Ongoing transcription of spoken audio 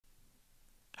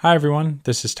Hi everyone,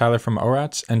 this is Tyler from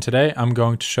ORATS, and today I'm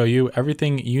going to show you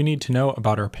everything you need to know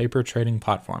about our paper trading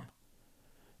platform.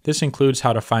 This includes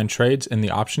how to find trades in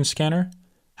the options scanner,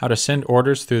 how to send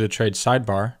orders through the trade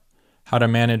sidebar, how to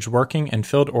manage working and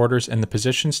filled orders in the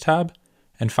positions tab,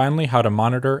 and finally how to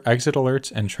monitor exit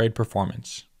alerts and trade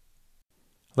performance.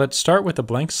 Let's start with a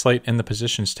blank slate in the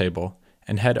positions table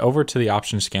and head over to the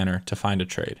options scanner to find a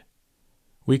trade.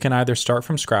 We can either start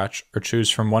from scratch or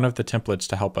choose from one of the templates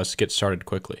to help us get started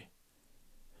quickly.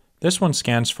 This one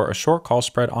scans for a short call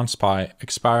spread on SPY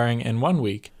expiring in 1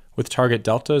 week with target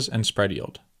deltas and spread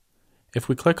yield. If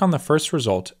we click on the first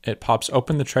result, it pops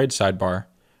open the trade sidebar,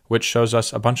 which shows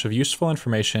us a bunch of useful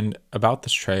information about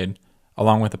this trade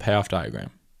along with a payoff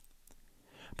diagram.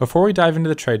 Before we dive into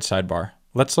the trade sidebar,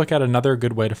 let's look at another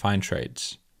good way to find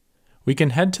trades. We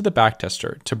can head to the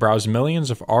backtester to browse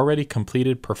millions of already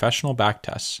completed professional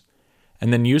backtests,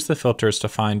 and then use the filters to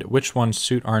find which ones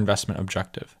suit our investment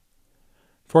objective.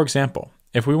 For example,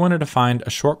 if we wanted to find a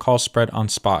short call spread on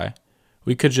SPY,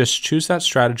 we could just choose that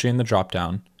strategy in the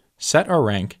dropdown, set our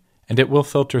rank, and it will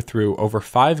filter through over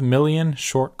 5 million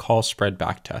short call spread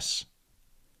backtests.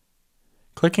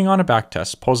 Clicking on a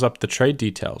backtest pulls up the trade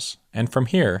details, and from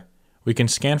here, we can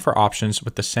scan for options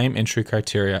with the same entry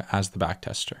criteria as the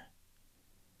backtester.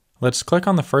 Let's click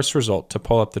on the first result to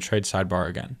pull up the trade sidebar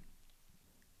again.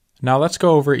 Now let's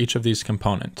go over each of these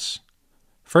components.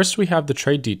 First, we have the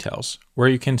trade details, where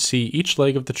you can see each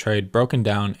leg of the trade broken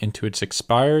down into its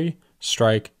expiry,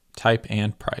 strike, type,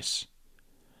 and price.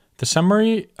 The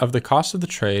summary of the cost of the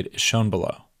trade is shown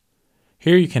below.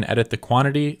 Here you can edit the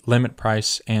quantity, limit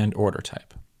price, and order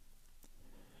type.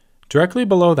 Directly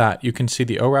below that, you can see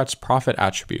the ORATS profit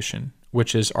attribution,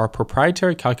 which is our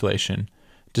proprietary calculation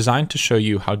designed to show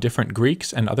you how different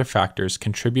Greeks and other factors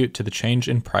contribute to the change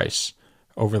in price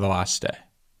over the last day.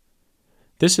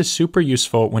 This is super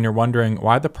useful when you're wondering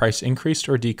why the price increased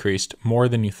or decreased more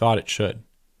than you thought it should.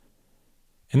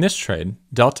 In this trade,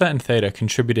 delta and theta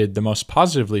contributed the most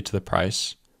positively to the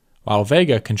price, while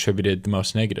vega contributed the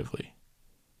most negatively.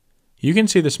 You can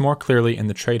see this more clearly in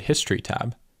the trade history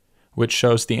tab, which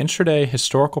shows the intraday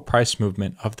historical price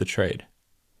movement of the trade.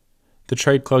 The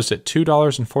trade closed at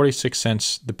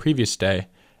 $2.46 the previous day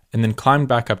and then climbed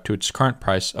back up to its current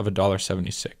price of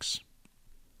 $1.76.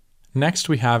 Next,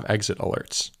 we have exit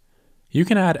alerts. You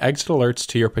can add exit alerts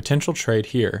to your potential trade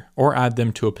here or add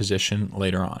them to a position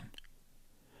later on.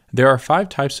 There are 5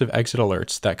 types of exit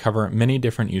alerts that cover many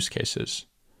different use cases.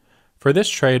 For this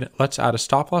trade, let's add a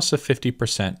stop loss of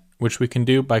 50%, which we can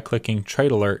do by clicking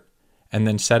Trade Alert and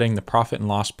then setting the profit and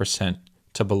loss percent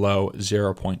to below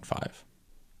 0.5.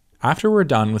 After we're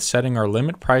done with setting our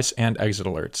limit price and exit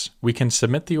alerts, we can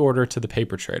submit the order to the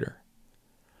paper trader.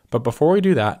 But before we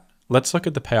do that, let's look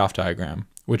at the payoff diagram,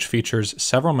 which features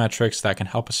several metrics that can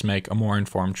help us make a more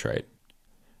informed trade.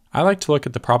 I like to look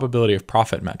at the probability of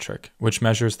profit metric, which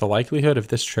measures the likelihood of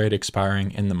this trade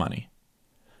expiring in the money.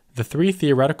 The 3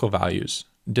 theoretical values,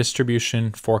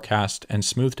 distribution, forecast, and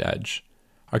smoothed edge,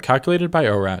 are calculated by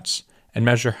ORATS and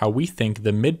measure how we think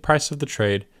the mid price of the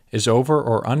trade is over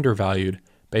or undervalued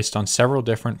based on several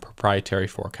different proprietary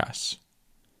forecasts.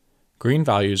 Green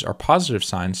values are positive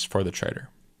signs for the trader.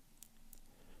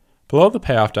 Below the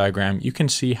payoff diagram, you can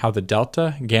see how the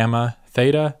delta, gamma,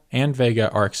 theta, and vega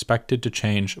are expected to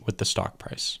change with the stock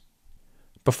price.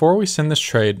 Before we send this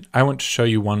trade, I want to show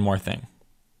you one more thing.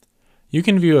 You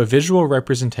can view a visual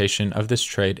representation of this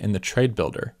trade in the Trade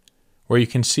Builder, where you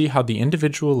can see how the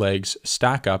individual legs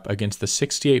stack up against the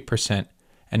 68%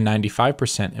 and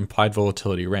 95% implied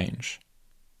volatility range.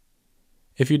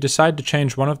 If you decide to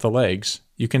change one of the legs,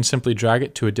 you can simply drag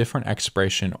it to a different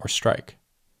expiration or strike.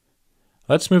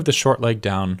 Let's move the short leg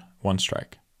down 1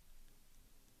 strike.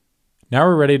 Now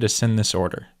we're ready to send this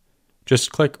order.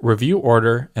 Just click Review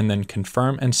Order and then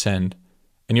Confirm and Send,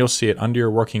 and you'll see it under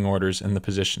your working orders in the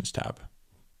Positions tab.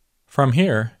 From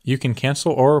here, you can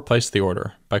cancel or replace the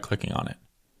order by clicking on it.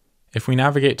 If we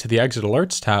navigate to the Exit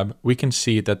Alerts tab, we can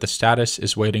see that the status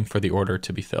is waiting for the order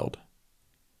to be filled.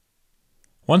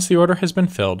 Once the order has been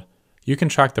filled, you can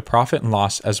track the profit and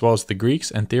loss as well as the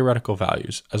Greeks and theoretical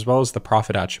values, as well as the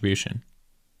profit attribution.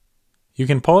 You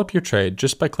can pull up your trade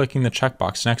just by clicking the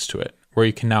checkbox next to it, where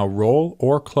you can now roll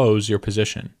or close your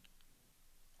position.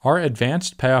 Our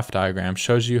advanced payoff diagram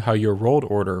shows you how your rolled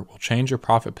order will change your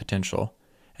profit potential,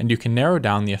 and you can narrow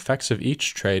down the effects of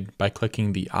each trade by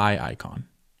clicking the eye icon.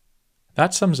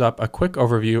 That sums up a quick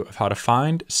overview of how to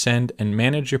find, send, and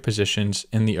manage your positions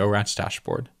in the ORATS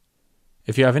dashboard.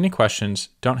 If you have any questions,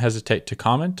 don't hesitate to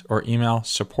comment or email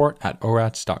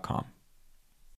support@orats.com.